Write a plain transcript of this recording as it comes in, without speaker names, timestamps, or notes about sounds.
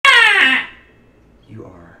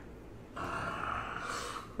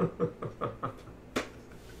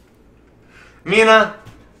Mina,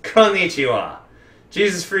 konnichiwa.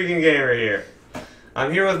 JesusFreakinGamer here.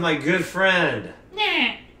 I'm here with my good friend.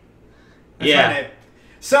 Yeah.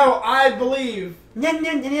 So, I believe... You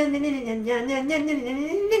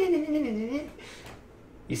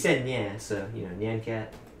said yeah, so, you know, Nyan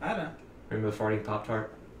Cat. I know. Remember the farting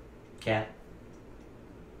Pop-Tart? Cat.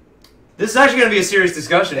 This is actually going to be a serious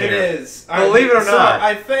discussion here. It is. Believe it or so not.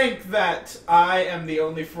 I think that I am the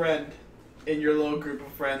only friend in your little group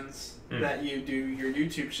of friends that you do your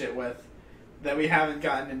YouTube shit with that we haven't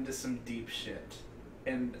gotten into some deep shit.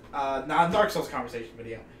 And, not a Dark Souls conversation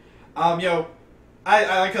video.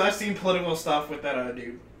 I've seen political stuff with that other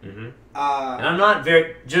dude. And I'm not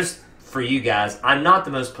very, just for you guys, I'm not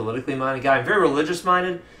the most politically minded guy. I'm very religious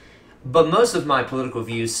minded, but most of my political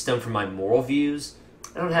views stem from my moral views.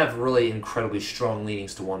 I don't have really incredibly strong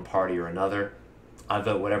leanings to one party or another. I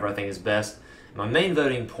vote whatever I think is best. My main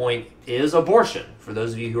voting point is abortion, for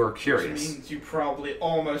those of you who are curious. Which means you probably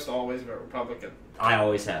almost always vote Republican. I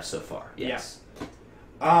always have so far, yes.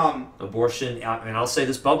 Yeah. Abortion, and I'll say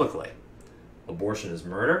this publicly, abortion is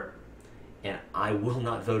murder, and I will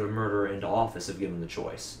not vote a murderer into office if given the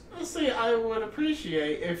choice. See, I would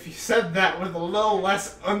appreciate if you said that with a little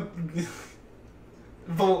less,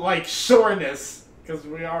 sureness, because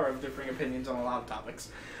we are of differing opinions on a lot of topics.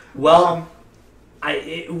 Well,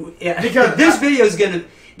 because this video is gonna.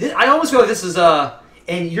 I almost feel like this is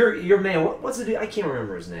and your man. What's the dude? I can't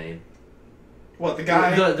remember his name. What, the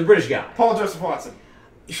guy? The British guy. Paul Joseph Watson.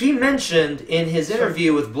 He mentioned in his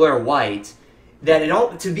interview with Blair White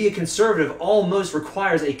that to be a conservative almost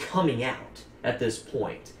requires a coming out at this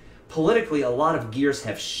point. Politically, a lot of gears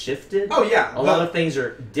have shifted. Oh yeah, a lot of things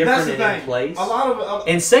are different and in place. A lot of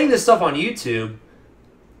and saying this stuff on YouTube,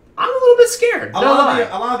 I'm a little bit scared. A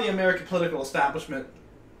lot of the American political establishment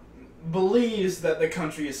believes that the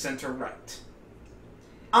country is center-right.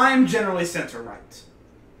 I'm generally center-right.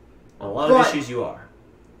 On a lot of issues you are.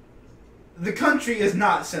 The country is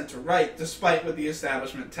not center-right, despite what the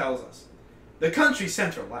establishment tells us. The country's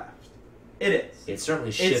center-left. It is. It's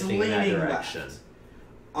certainly shifting in that direction. Left.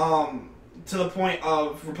 To the point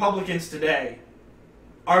of Republicans today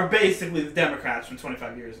are basically the Democrats from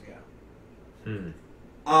 25 years ago. And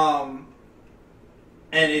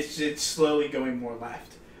it's slowly going more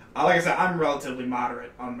left. Like I said, I'm relatively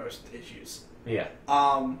moderate on most issues. Yeah.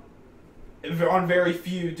 On very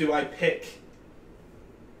few do I pick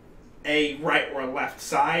a right or a left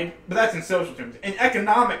side, but that's in social terms. In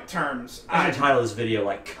economic terms, I should title this video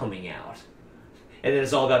like "Coming Out," and then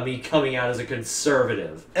it's all about me coming out as a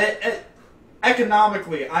conservative.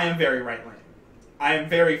 Economically, I am very right-leaning. I am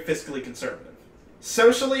very fiscally conservative.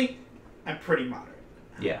 Socially, I'm pretty moderate.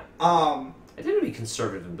 Yeah. I tend to be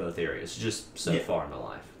conservative in both areas, just so far in my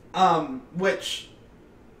life. Which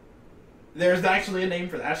there's actually a name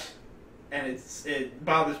for that, and it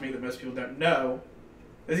bothers me that most people don't know.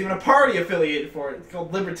 There's even a party affiliated for it. It's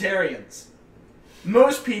called Libertarians.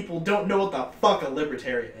 Most people don't know what the fuck a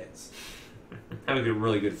libertarian is. I have a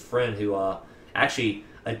really good friend who actually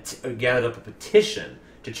gathered up a petition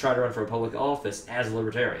to try to run for a public office as a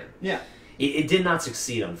libertarian. Yeah. It did not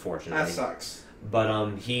succeed, unfortunately. That sucks.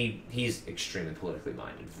 But he's extremely politically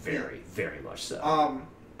minded. Very, very much so.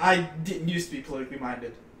 I didn't used to be politically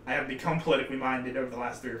minded. I have become politically minded over the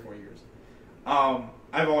last 3 or 4 years.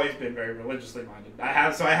 I've always been very religiously minded. I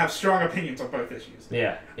have strong opinions on both issues.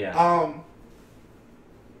 Yeah, yeah.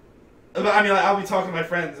 But I mean, like, I'll be talking to my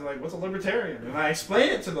friends and like, what's a libertarian? And I explain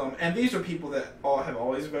it to them, and these are people that have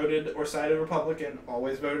always voted or sided Republican,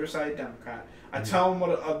 always voted or sided Democrat. I tell them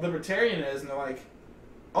what a libertarian is, and they're like,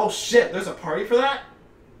 oh shit, there's a party for that?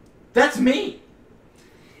 That's me!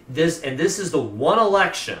 This is the one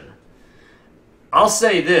election, I'll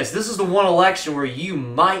say this is the one election where you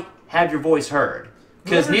might have your voice heard.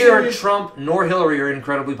 Because neither Trump nor Hillary are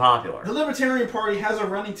incredibly popular. The Libertarian Party has a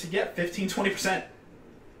running to get 15-20%.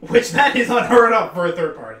 Which that is unheard of for a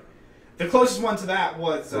third party. The closest one to that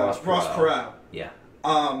was Ross Perot. Yeah.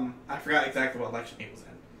 I forgot exactly what election he was in.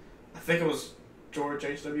 I think it was George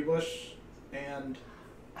H.W. Bush and...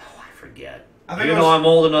 Oh, I forget. I'm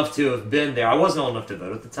old enough to have been there. I wasn't old enough to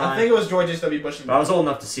vote at the time. I think it was George H.W. Bush. But I was old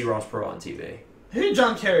enough to see Ross Perot on TV. Who did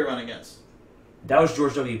John Kerry run against? That was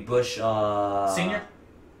George W. Bush, Senior?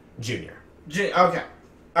 Junior. Okay.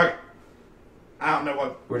 I don't know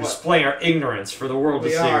what... We're displaying our ignorance for the world to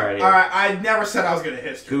see right here. Alright, I never said I was good at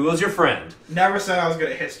history. Who was your friend? Never said I was good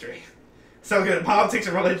at history. So good at politics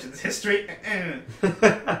and religions. History, I'm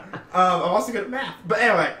also good at math. But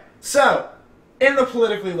anyway, so, in the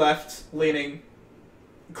politically left-leaning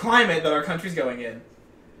climate that our country's going in,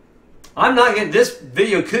 I'm not getting... This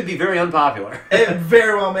video could be very unpopular. It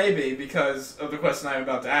very well may be because of the question I'm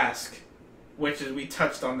about to ask, which is we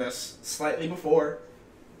touched on this slightly before,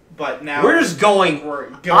 but now we're just going...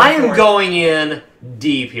 I am going in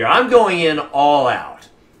deep here. I'm going in all out.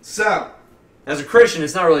 So, as a Christian,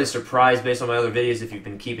 it's not really a surprise based on my other videos if you've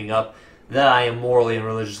been keeping up that I am morally and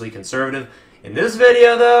religiously conservative. In this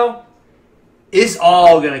video, though, it's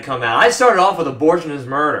all going to come out. I started off with abortion is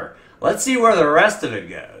murder. Let's see where the rest of it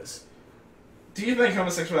goes. Do you think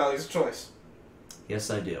homosexuality is a choice? Yes,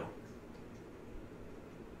 I do.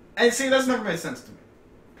 And see, that's never made sense to me.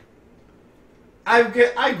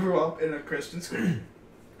 I grew up in a Christian school.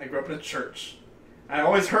 I grew up in a church. I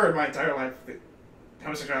always heard my entire life that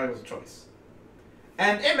homosexuality was a choice.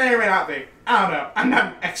 And it may or may not be. I don't know. I'm not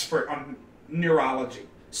an expert on neurology.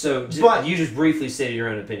 So, but you just briefly stated your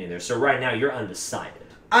own opinion there. So right now, you're undecided.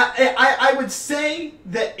 I would say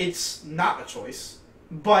that it's not a choice,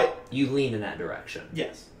 but... You lean in that direction.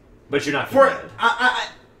 Yes. But you're not committed.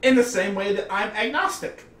 In the same way that I'm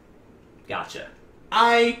agnostic. Gotcha.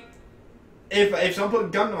 If someone put a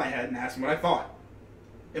gun to my head and asked me what I thought,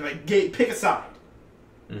 if I pick a side,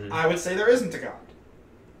 I would say there isn't a God.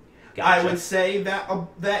 Gotcha. I would say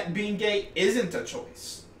that being gay isn't a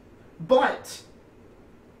choice. But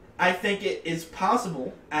I think it is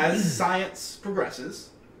possible, as science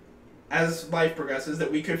progresses, as life progresses,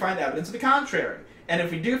 that we could find evidence of the contrary. And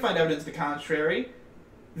if we do find evidence of the contrary,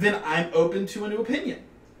 then I'm open to a new opinion.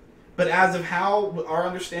 But as of how our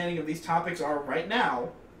understanding of these topics are right now,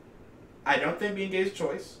 I don't think being gay is a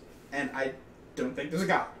choice, and I don't think there's a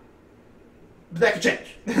God. But that could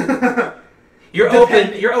change. You're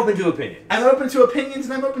open to opinions. I'm open to opinions,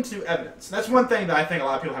 and I'm open to new evidence. That's one thing that I think a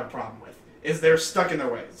lot of people have a problem with, is they're stuck in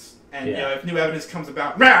their ways. And you know, if new evidence comes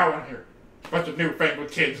about, now I'm here, a bunch of newfangled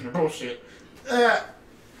kids and their bullshit. So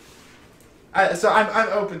I'm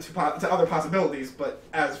open to other possibilities, but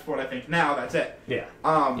as for what I think now, that's it. Yeah.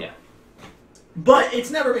 But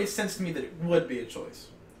it's never made sense to me that it would be a choice.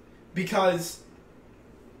 Because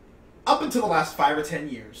up until the last 5 or 10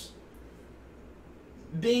 years,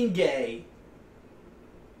 being gay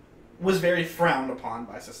was very frowned upon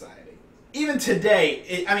by society. Even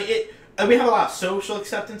today, we have a lot of social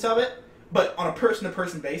acceptance of it, but on a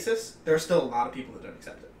person-to-person basis, there are still a lot of people that don't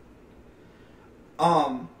accept it.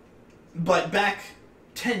 But back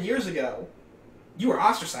 10 years ago, you were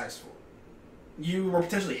ostracized for it. You were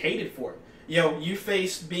potentially hated for it. You know, you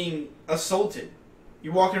faced being assaulted.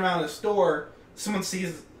 You're walking around a store, someone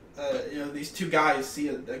sees, these two guys see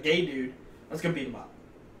a gay dude, let's go beat him up.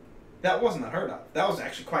 That wasn't unheard of. That was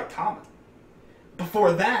actually quite common.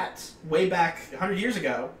 Before that, way back 100 years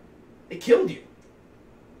ago, it killed you.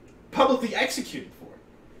 Publicly executed for it.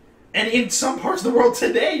 And in some parts of the world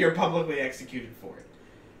today, you're publicly executed for it.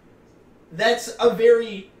 That's a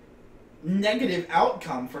very negative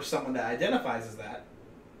outcome for someone that identifies as that.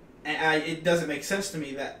 And it doesn't make sense to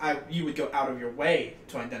me that you would go out of your way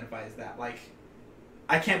to identify as that. Like,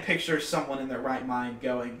 I can't picture someone in their right mind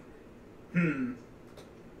going,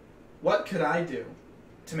 what could I do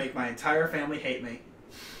to make my entire family hate me?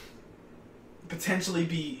 Potentially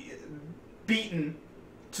be beaten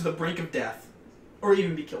to the brink of death. Or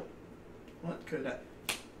even be killed. What could I...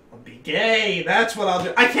 I'll be gay. That's what I'll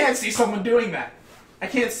do. I can't see someone doing that. I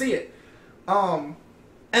can't see it.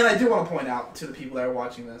 And I do want to point out to the people that are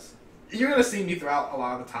watching this, you're going to see me throughout a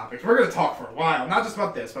lot of the topics. We're going to talk for a while. Not just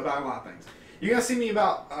about this, but about a lot of things. You're going to see me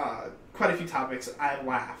about quite a few topics. I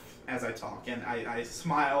laugh as I talk, and I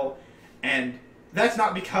smile, and that's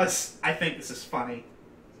not because I think this is funny.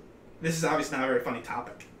 This is obviously not a very funny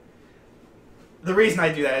topic. The reason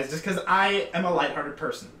I do that is just because I am a lighthearted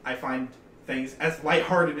person. I find things as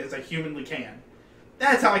lighthearted as I humanly can.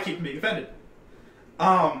 That's how I keep from being offended.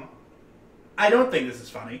 I don't think this is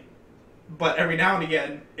funny, but every now and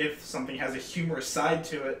again, if something has a humorous side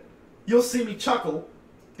to it, you'll see me chuckle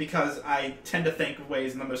because I tend to think of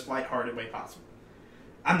ways in the most lighthearted way possible.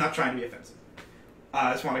 I'm not trying to be offensive.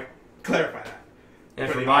 I just want to clarify that.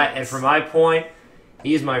 And for my point,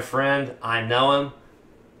 he's my friend. I know him.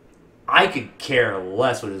 I could care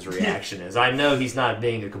less what his reaction is. I know he's not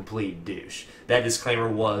being a complete douche. That disclaimer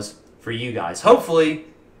was for you guys. Hopefully,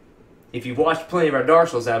 if you've watched plenty of our Dark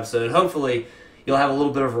Souls episode, hopefully you'll have a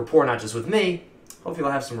little bit of rapport, not just with me. Hopefully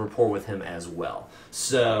you'll have some rapport with him as well.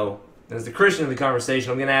 So, as the Christian of the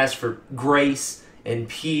conversation, I'm going to ask for grace and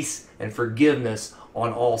peace and forgiveness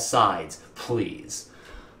on all sides, please.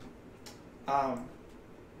 But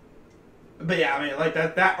yeah, I mean, like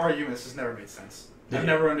that argument just never made sense. I've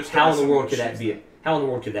never understood. How in the world could that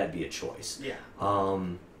be a choice? Yeah.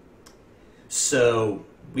 So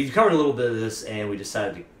we covered a little bit of this, and we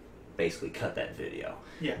decided to basically cut that video.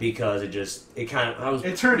 Yeah. Because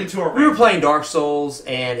it turned into a we were playing Dark Souls,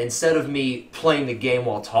 and instead of me playing the game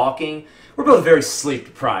while talking, we're both very sleep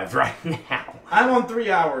deprived right now. I'm on 3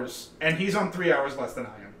 hours, and he's on 3 hours less than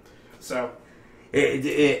I am. So,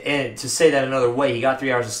 and to say that another way, he got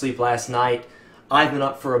 3 hours of sleep last night. I've been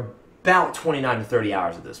up for about 29 to 30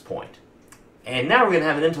 hours at this point. And now we're going to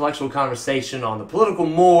have an intellectual conversation on the political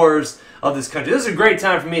mores of this country. This is a great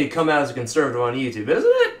time for me to come out as a conservative on YouTube,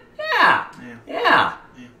 isn't it? Yeah.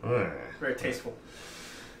 Very tasteful.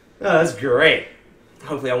 Oh, that's great.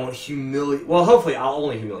 Hopefully I won't humiliate... Well, hopefully I'll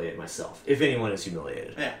only humiliate myself, if anyone is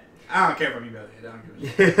humiliated. Yeah. I don't care if I'm humiliated. I don't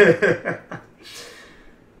give a shit.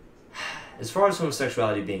 As far as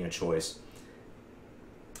homosexuality being a choice,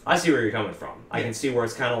 I see where you're coming from. Yeah. I can see where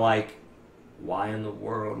it's kind of like, why in the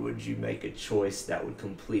world would you make a choice that would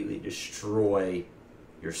completely destroy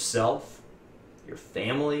yourself, your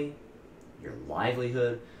family, your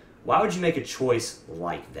livelihood? Why would you make a choice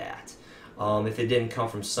like that if it didn't come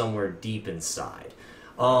from somewhere deep inside?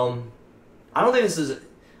 I don't think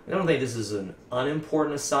this is an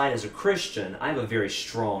unimportant aside. As a Christian, I have a very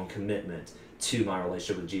strong commitment to my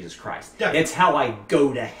relationship with Jesus Christ. Yeah. It's how I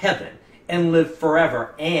go to heaven and live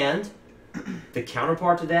forever, and the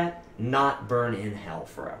counterpart to that, not burn in hell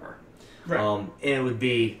forever. Right. And it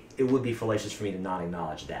would be fallacious for me to not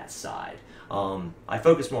acknowledge that side. I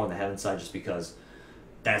focus more on the heaven side just because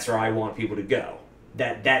that's where I want people to go.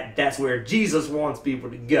 That's where Jesus wants people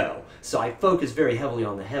to go. So I focus very heavily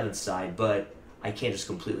on the heaven side, but I can't just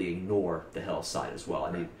completely ignore the hell side as well.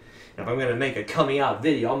 I mean, if I'm going to make a coming out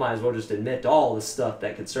video, I might as well just admit to all the stuff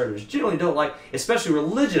that conservatives generally don't like, especially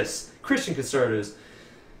religious Christian conservatives.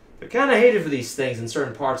 They're kind of hated for these things in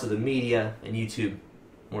certain parts of the media and YouTube,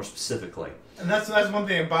 more specifically. And that's one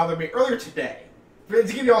thing that bothered me earlier today. To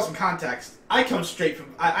give you all some context, I come straight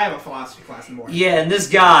from... I have a philosophy class in the morning. Yeah, and this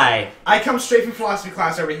guy... I come straight from philosophy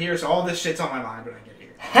class over here, so all this shit's on my mind when I get here.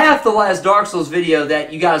 Half the last Dark Souls video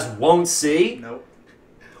that you guys won't see... Nope.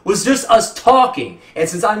 ...was just us talking. And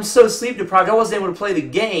since I'm so sleep deprived, I wasn't able to play the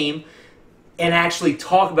game and actually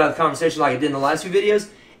talk about the conversation like I did in the last few videos.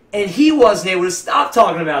 And he wasn't able to stop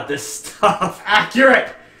talking about this stuff.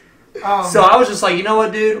 Accurate! So I was just like, you know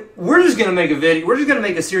what, dude? We're just going to make a video. We're just going to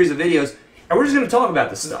make a series of videos, and we're just going to talk about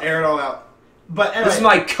this stuff. Air it all out. But anyway, this is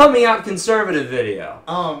my coming out conservative video.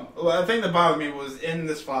 Well, the thing that bothered me was in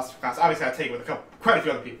this philosophy class, obviously I take it with quite a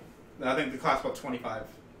few other people. I think the class about 25.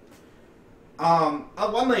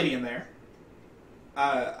 One lady in there,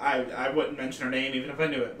 I wouldn't mention her name even if I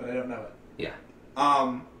knew it, but I don't know it.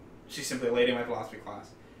 Yeah. She's simply a lady in my philosophy class.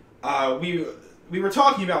 We were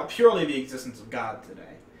talking about purely the existence of God today,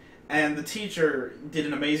 and the teacher did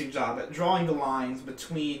an amazing job at drawing the lines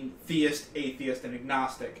between theist, atheist, and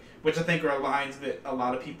agnostic, which I think are lines that a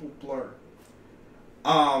lot of people blur.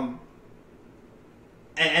 And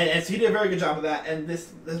so he did a very good job of that. And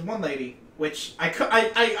this one lady, which I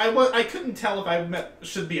couldn't tell if I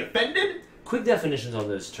should be offended. Quick definitions on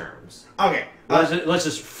those terms. Okay. Let's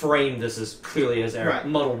just frame this as clearly as our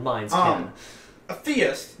muddled minds can. A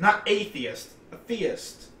theist, not atheist, a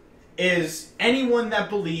theist is anyone that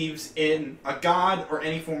believes in a god or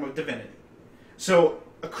any form of divinity. So,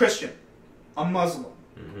 a Christian, a Muslim,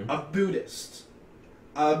 a Buddhist.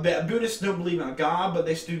 Buddhists don't believe in a god, but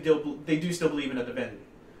they do still believe in a divinity.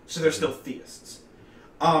 So they're still theists.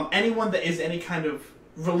 Anyone that is any kind of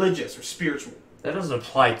religious or spiritual. That doesn't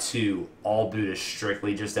apply to all Buddhists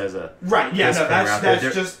strictly, just as a... Right, yeah, no,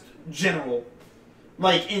 that's just general.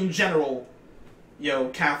 Like, in general...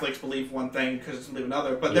 Catholics believe one thing, Christians believe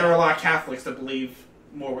another, but there are a lot of Catholics that believe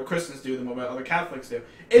more what Christians do than what other Catholics do.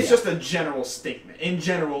 It's just a general statement. In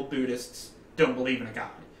general, Buddhists don't believe in a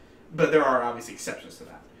god, but there are obviously exceptions to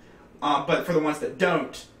that. But for the ones that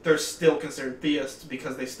don't, they're still considered theists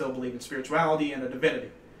because they still believe in spirituality and a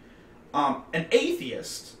divinity. An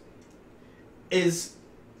atheist is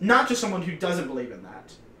not just someone who doesn't believe in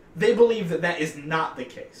that. They believe that that is not the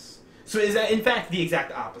case. So is that, in fact, the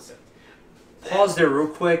exact opposite. Pause there real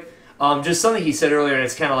quick. Just something he said earlier, and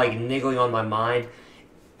it's kind of like niggling on my mind.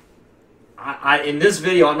 In this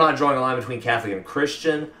video, I'm not drawing a line between Catholic and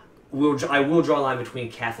Christian. I will draw a line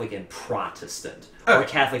between Catholic and Protestant, or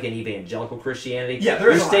Catholic and evangelical Christianity. Yeah,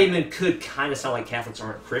 your statement could kind of sound like Catholics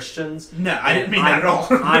aren't Christians. No, I didn't mean that at all.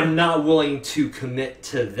 I'm not willing to commit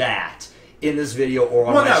to that in this video or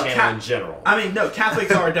on my channel in general. I mean, no,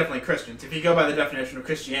 Catholics are definitely Christians. If you go by the definition of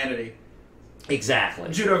Christianity. Exactly.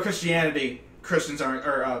 Judeo-Christianity, Christians are,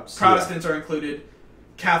 Protestants are included,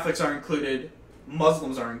 Catholics are included,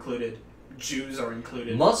 Muslims are included, Jews are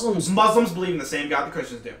included. Muslims believe in the same God that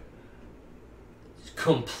Christians do.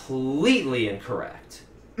 Completely incorrect.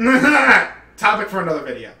 Topic for another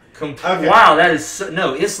video. Okay. Wow, that is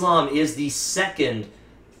no. Islam is the second.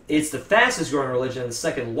 It's the fastest growing religion and the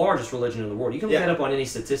second largest religion in the world. You can look that up on any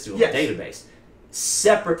statistical database.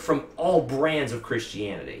 Separate from all brands of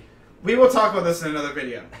Christianity. We will talk about this in another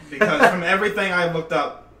video because from everything I looked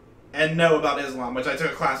up and know about Islam, which I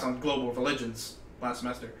took a class on global religions last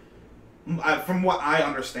semester, from what I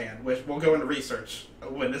understand, which we'll go into research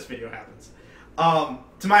when this video happens,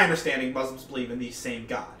 to my understanding, Muslims believe in the same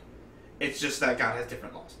God. It's just that God has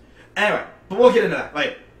different laws. Anyway, but we'll get into that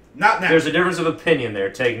later. Not now. There's a difference of opinion there.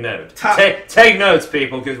 Take note. Take notes,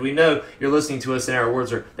 people, because we know you're listening to us and our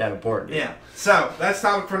words are that important. Yeah. So, that's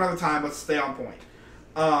topic for another time. Let's stay on point.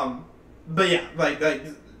 But yeah, like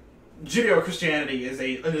Judeo-Christianity is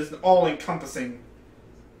an all-encompassing.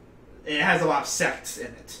 It has a lot of sects in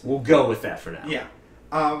it. We'll go with that for now. Yeah.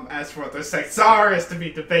 As for what those sects are, is to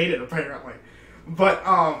be debated apparently. But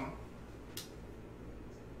alright,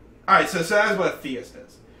 so that's what a theist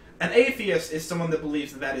is. An atheist is someone that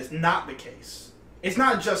believes that is not the case. It's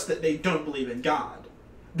not just that they don't believe in God.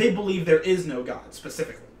 They believe there is no God,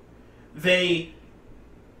 specifically. It's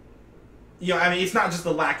not just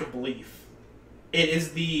the lack of belief. It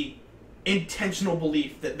is the intentional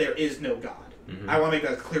belief that there is no God. Mm-hmm. I want to make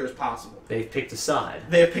that as clear as possible. They've picked a side.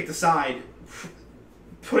 They have picked a side,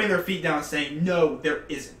 putting their feet down and saying, no, there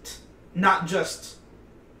isn't. Not just,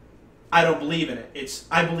 I don't believe in it. It's,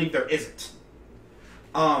 I believe there isn't.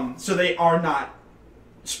 So they are not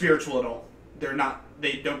spiritual at all.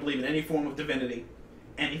 They don't believe in any form of divinity,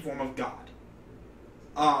 any form of God.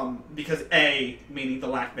 Because A, meaning the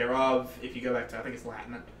lack thereof, if you go back to, I think it's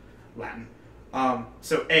Latin.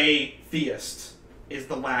 So a theist is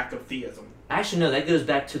the lack of theism. Actually, no, that goes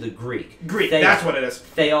back to the Greek. That's what it is.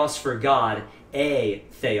 Theos for God, a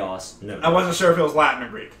theos, no. I wasn't sure if it was Latin or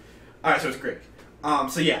Greek. Alright, so it's Greek.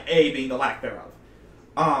 So yeah, a being the lack thereof.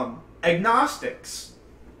 Agnostics,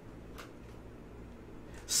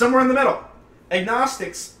 somewhere in the middle.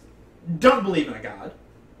 Agnostics don't believe in a God,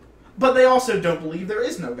 but they also don't believe there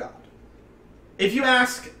is no God. If you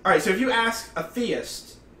ask a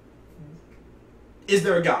theist, is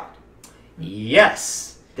there a God?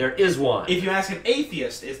 Yes, there is one. If you ask an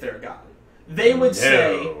atheist, is there a God? They would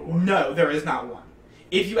say, no, there is not one.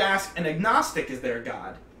 If you ask an agnostic, is there a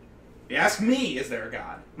God? If you ask me, is there a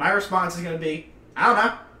God? My response is going to be, I don't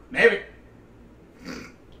know, maybe.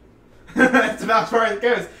 That's about as far as it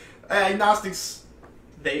goes. Agnostics,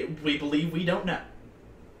 we believe we don't know.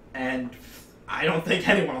 And I don't think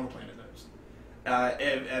anyone on the planet knows.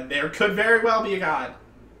 And there could very well be a God.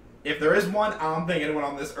 If there is one, I don't think anyone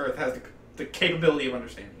on this earth has the capability of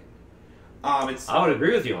understanding it. I would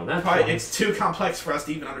agree with you on that point. It's too complex for us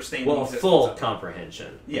to even understand. Well, full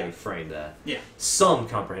comprehension. Yeah. Let me frame that. Yeah. Some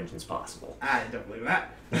comprehension is possible. I don't believe in that.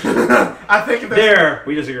 I think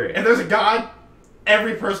we disagree. If there's a God,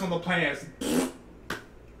 every person on the planet is...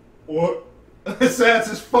 What? So that's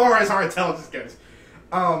as far as our intelligence goes.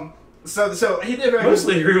 So he did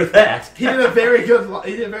mostly agree with that. He did a very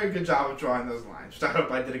good job of drawing those lines, which I hope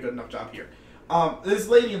I did a good enough job here. This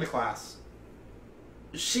lady in the class,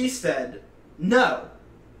 she said, no.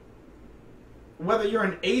 Whether you're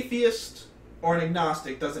an atheist or an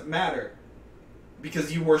agnostic doesn't matter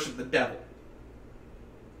because you worship the devil.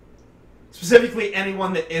 Specifically,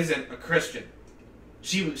 anyone that isn't a Christian.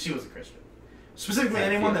 She was a Christian. Specifically,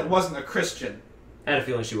 anyone that wasn't a Christian. I had a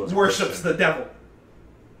feeling she was worships the devil.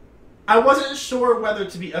 I wasn't sure whether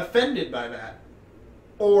to be offended by that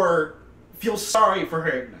or feel sorry for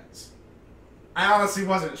her ignorance. I honestly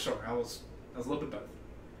wasn't sure. I was a little bit both.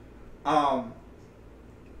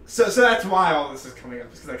 So that's why all this is coming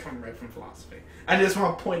up, is because I come right from philosophy. I just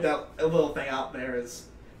want to point out a little thing out there is,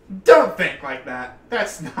 don't think like that.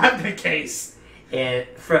 That's not the case.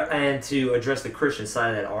 And to address the Christian side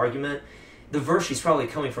of that argument, the verse she's probably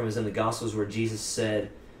coming from is in the Gospels where Jesus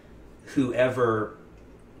said, whoever...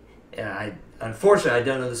 Unfortunately, I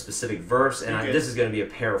don't know the specific verse, and this is going to be a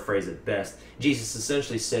paraphrase at best. Jesus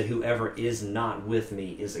essentially said, whoever is not with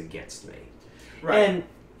me is against me. Right.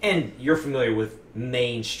 And you're familiar with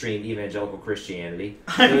mainstream evangelical Christianity.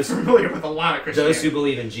 I'm familiar with a lot of Christianity. Those who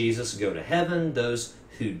believe in Jesus go to heaven. Those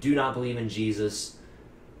who do not believe in Jesus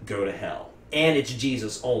go to hell. And it's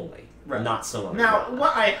Jesus only, not some other God.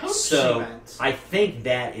 What I hope she meant... I think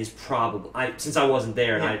that is probably... since I wasn't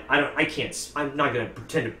there, and I'm not going to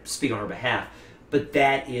pretend to speak on her behalf, but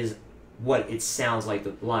that is what it sounds like,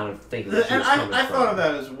 the line of thinking that she was coming from. I thought of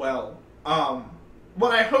that as well.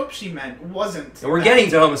 What I hope she meant wasn't... And we're getting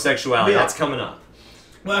to homosexuality. That's coming up.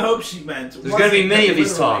 What I hope she meant... There's going to be many of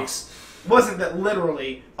these talks. Wasn't that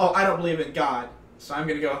literally, I don't believe in God, so I'm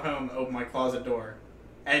going to go home, open my closet door,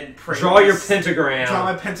 and pray. Draw your pentagram. Draw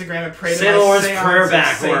my pentagram and pray to say my the Lord's seance Prayer of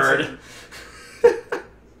backward. Satan.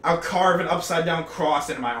 I'll carve an upside down cross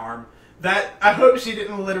into my arm. I hope she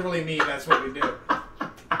didn't literally mean that's what we do.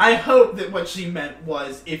 I hope that what she meant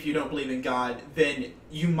was, if you don't believe in God, then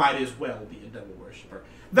you might as well be a devil worshiper.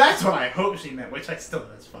 That's what I hope she meant, which I still know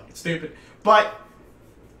that's fucking stupid. But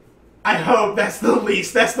I hope that's the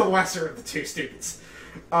lesser of the two stupids.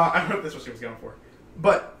 I hope that's what she was going for.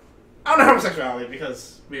 But I don't know homosexuality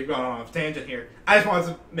because we've gone on a tangent here. I just wanted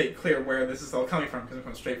to make clear where this is all coming from because it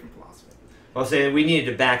comes straight from philosophy. Well, saying we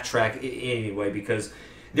needed to backtrack anyway because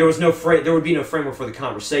there would be no framework for the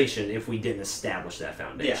conversation if we didn't establish that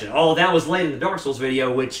foundation. Yeah. All that was laid in the Dark Souls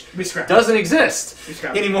video, which doesn't doesn't exist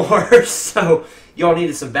anymore. So y'all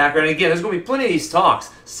needed some background. And again, there's going to be plenty of these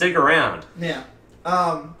talks. Stick around. Yeah.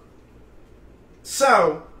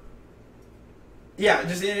 So, yeah,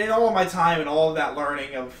 just in all of my time and all of that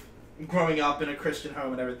learning of growing up in a Christian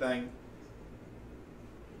home and everything,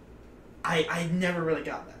 I never really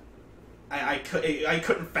got that. I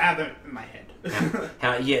couldn't fathom it in my head.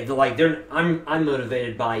 I'm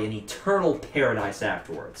motivated by an eternal paradise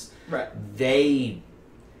afterwards. Right. If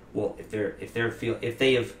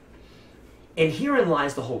they have, and herein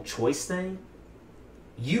lies the whole choice thing.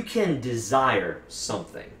 You can desire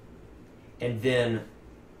something, and then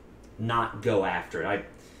not go after it.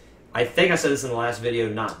 I think I said this in the last video,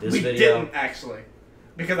 not this video. We didn't actually,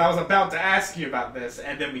 because I was about to ask you about this,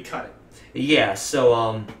 and then we cut it. Yeah.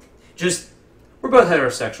 So we're both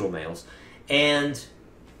heterosexual males. And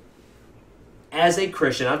as a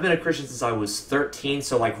Christian, I've been a Christian since I was 13,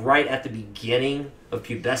 so like right at the beginning of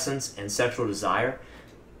pubescence and sexual desire,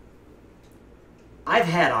 I've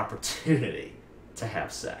had opportunity to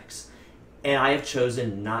have sex. And I have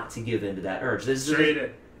chosen not to give in to that urge. I'm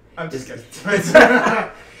just kidding.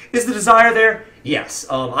 Is the desire there? Yes.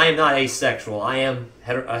 I am not asexual. I am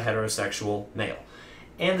a heterosexual male.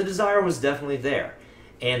 And the desire was definitely there.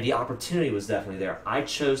 And the opportunity was definitely there. I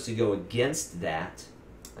chose to go against that.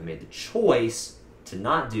 I made the choice to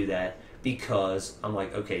not do that because I'm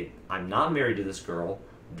like, okay, I'm not married to this girl.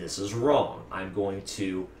 This is wrong. I'm going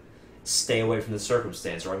to stay away from the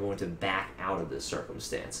circumstance, or I'm going to back out of this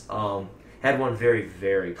circumstance. Had one very,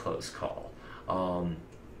 very close call.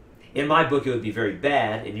 In my book, it would be very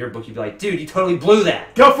bad. In your book, you'd be like, dude, you totally blew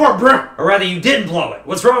that. Go for it, bro. Or rather, you didn't blow it.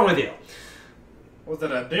 What's wrong with you? Was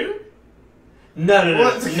it a dude? No,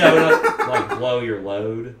 like blow your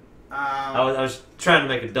load. I was trying to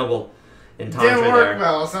make a double entendre there. Didn't work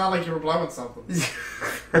well. It sounded like you were blowing something.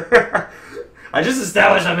 I just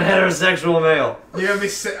established I'm a heterosexual male. You're gonna be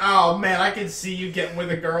oh man, I can see you getting with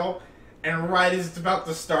a girl, and right as it's about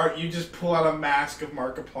to start, you just pull out a mask of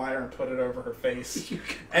Markiplier and put it over her face.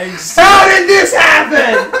 And how did this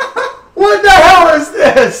happen? What the hell is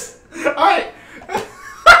this? Alright.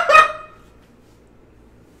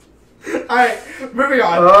 Alright, moving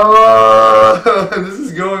on. Oh, this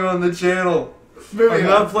is going on the channel. I'm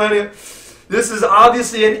not planning. This is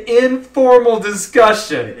obviously an informal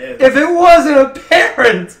discussion. It is. If it wasn't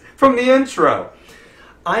apparent from the intro.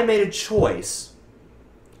 I made a choice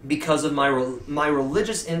because of my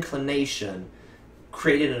religious inclination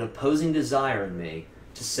created an opposing desire in me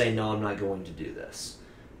to say, no, I'm not going to do this.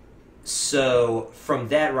 So from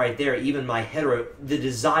that right there, even the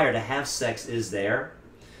desire to have sex is there.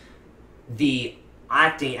 The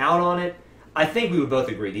acting out on it, I think we would both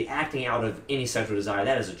agree, the acting out of any sexual desire,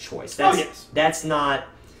 that is a choice. That's not,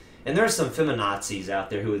 and there's some feminazis out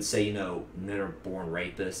there who would say, men are born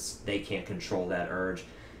rapists, they can't control that urge.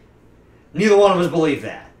 Neither one of us believe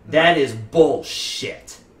that. That is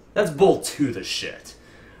bullshit. That's bull to the shit.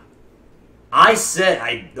 I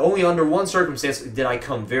said, only under one circumstance did I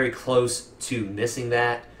come very close to missing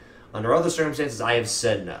that. Under other circumstances, I have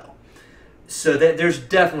said no. So there's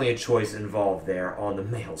definitely a choice involved there on the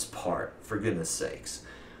male's part, for goodness sakes.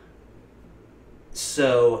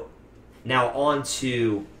 So now on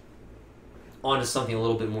to something a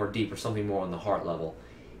little bit more deeper, something more on the heart level.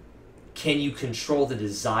 Can you control the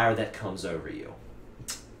desire that comes over you?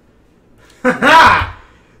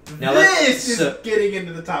 This is getting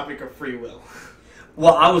into the topic of free will.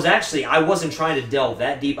 Well, I wasn't trying to delve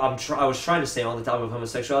that deep. I was trying to stay on the topic of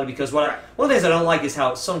homosexuality because one of the things I don't like is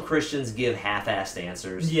how some Christians give half-assed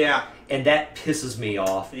answers. Yeah. And that pisses me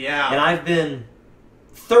off. Yeah. And I've been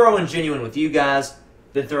thorough and genuine with you guys,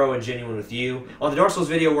 been thorough and genuine with you. On the Dark Souls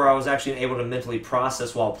video where I was actually able to mentally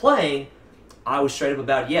process while playing, I was straight up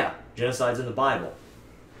about, genocide's in the Bible.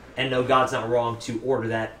 And no, God's not wrong to order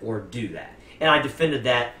that or do that. And I defended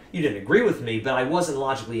that. You didn't agree with me, but I wasn't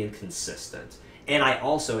logically inconsistent. And I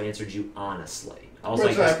also answered you honestly. I was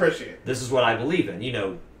Which I appreciate. This is what I believe in.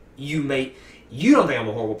 You don't think I'm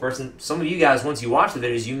a horrible person. Some of you guys, once you watch the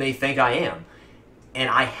videos, you may think I am. And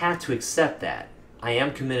I have to accept that. I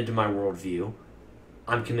am committed to my worldview.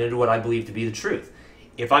 I'm committed to what I believe to be the truth.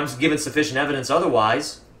 If I'm given sufficient evidence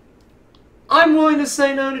otherwise, I'm willing to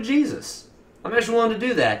say no to Jesus. I'm actually willing to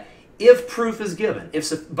do that if proof is given.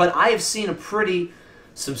 But I have seen a pretty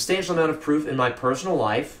substantial amount of proof in my personal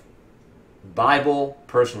life, Bible,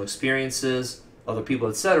 personal experiences, other people,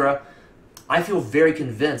 etc. I feel very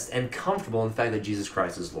convinced and comfortable in the fact that Jesus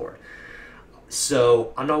Christ is Lord.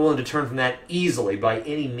 So I'm not willing to turn from that easily by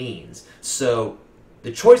any means. So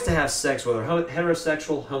the choice to have sex, whether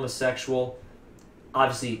heterosexual, homosexual,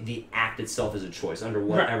 obviously the act itself is a choice under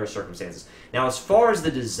whatever circumstances. Now, as far as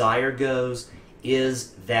the desire goes,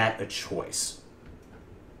 is that a choice?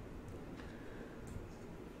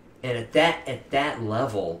 And at that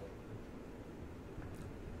level,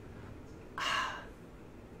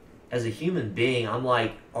 as a human being, I'm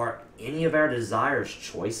like, are any of our desires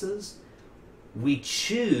choices? We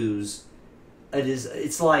choose.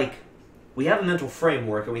 It's like we have a mental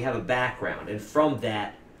framework and we have a background, and from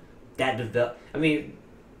that develop. I mean,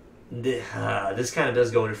 this kind of does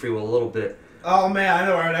go into free will a little bit. Oh man, I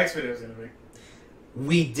know where our next video is going to be.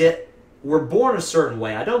 We're born a certain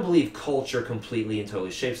way. I don't believe culture completely and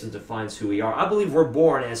totally shapes and defines who we are. I believe we're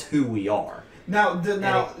born as who we are. Now,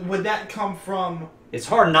 would that come from? It's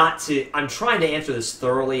hard not to. I'm trying to answer this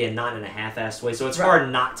thoroughly and not in a half-assed way, so it's hard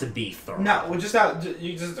not to be thorough. No, well, just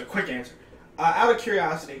a quick answer. Out of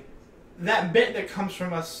curiosity, that bit that comes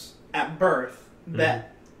from us at birth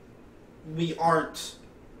that we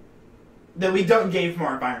don't gain from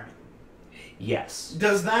our environment. Yes.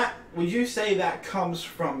 Would you say that comes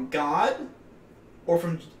from God, or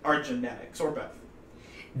from our genetics, or both?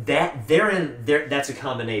 That's a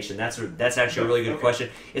combination. That's actually a really good question.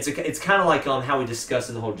 It's kind of like how we discussed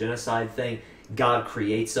in the whole genocide thing. God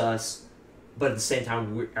creates us, but at the same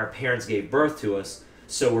time, our parents gave birth to us,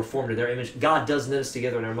 so we're formed in their image. God does knit us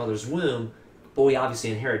together in our mother's womb, but we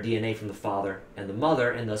obviously inherit DNA from the father and the mother,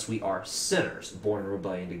 and thus we are sinners, born in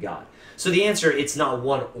rebellion to God. So the answer, it's not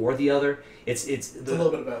one or the other. It's a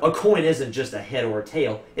little bit of both. A coin isn't just a head or a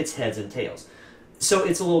tail. It's heads and tails. So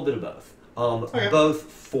it's a little bit of both. Both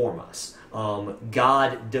form us. We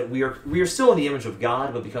are still in the image of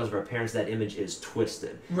God, but because of our parents, that image is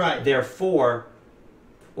twisted. Right. Therefore,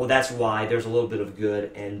 well, that's why there's a little bit of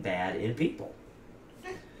good and bad in people.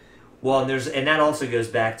 Well, and that also goes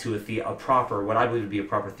back to a proper, what I believe to be a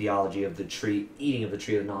proper theology of the tree, eating of the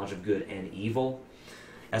tree of the knowledge of good and evil,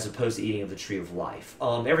 as opposed to eating of the tree of life.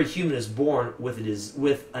 Every human is born with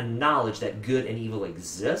a knowledge that good and evil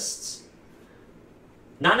exists.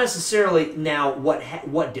 Not necessarily now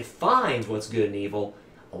what defines what's good and evil.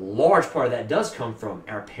 A large part of that does come from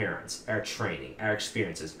our parents, our training, our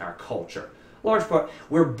experiences, our culture. Large part,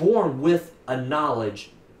 we're born with a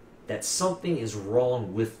knowledge that something is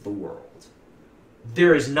wrong with the world.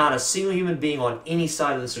 There is not a single human being on any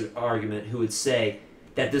side of this argument who would say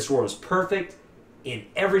that this world is perfect in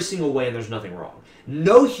every single way and there's nothing wrong.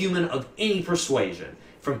 No human of any persuasion,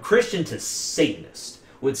 from Christian to Satanist,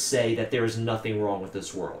 would say that there is nothing wrong with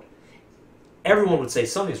this world. Everyone would say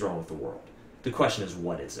something's wrong with the world. The question is,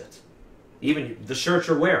 what is it? Even the shirt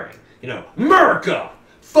you're wearing. America!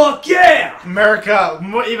 Fuck yeah! America,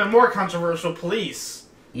 even more controversial, police.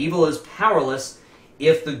 Evil is powerless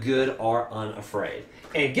if the good are unafraid.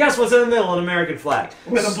 And guess what's in the middle of an American flag?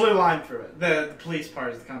 With a blue line through it. The police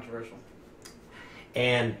part is the controversial.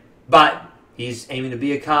 But he's aiming to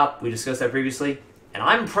be a cop. We discussed that previously. And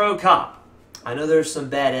I'm pro-cop. I know there's some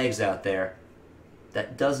bad eggs out there.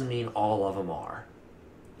 That doesn't mean all of them are.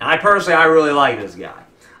 And I really like this guy.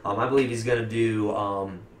 I believe he's going to do.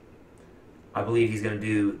 I believe he's going to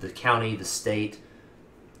do the county, the state,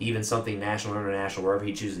 even something national or international, wherever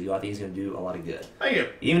he chooses to go. I think he's going to do a lot of good. Thank you.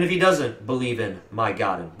 Even if he doesn't believe in my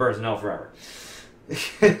God and burns in hell forever.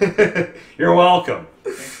 You're welcome.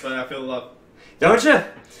 Thanks, but I feel love. Don't you?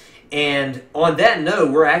 And on that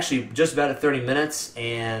note, we're actually just about at 30 minutes,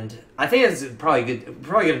 and I think it's probably good. We're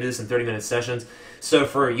probably going to do this in 30-minute sessions. So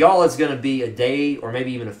for y'all, it's going to be a day or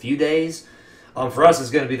maybe even a few days. For us, it's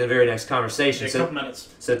going to be the very next conversation. A couple minutes.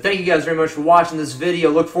 So thank you guys very much for watching this video.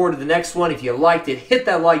 Look forward to the next one. If you liked it, hit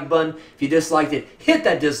that like button. If you disliked it, hit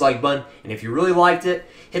that dislike button. And if you really liked it,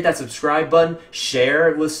 hit that subscribe button. Share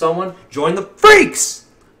it with someone. Join the freaks!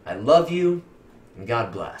 I love you, and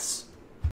God bless.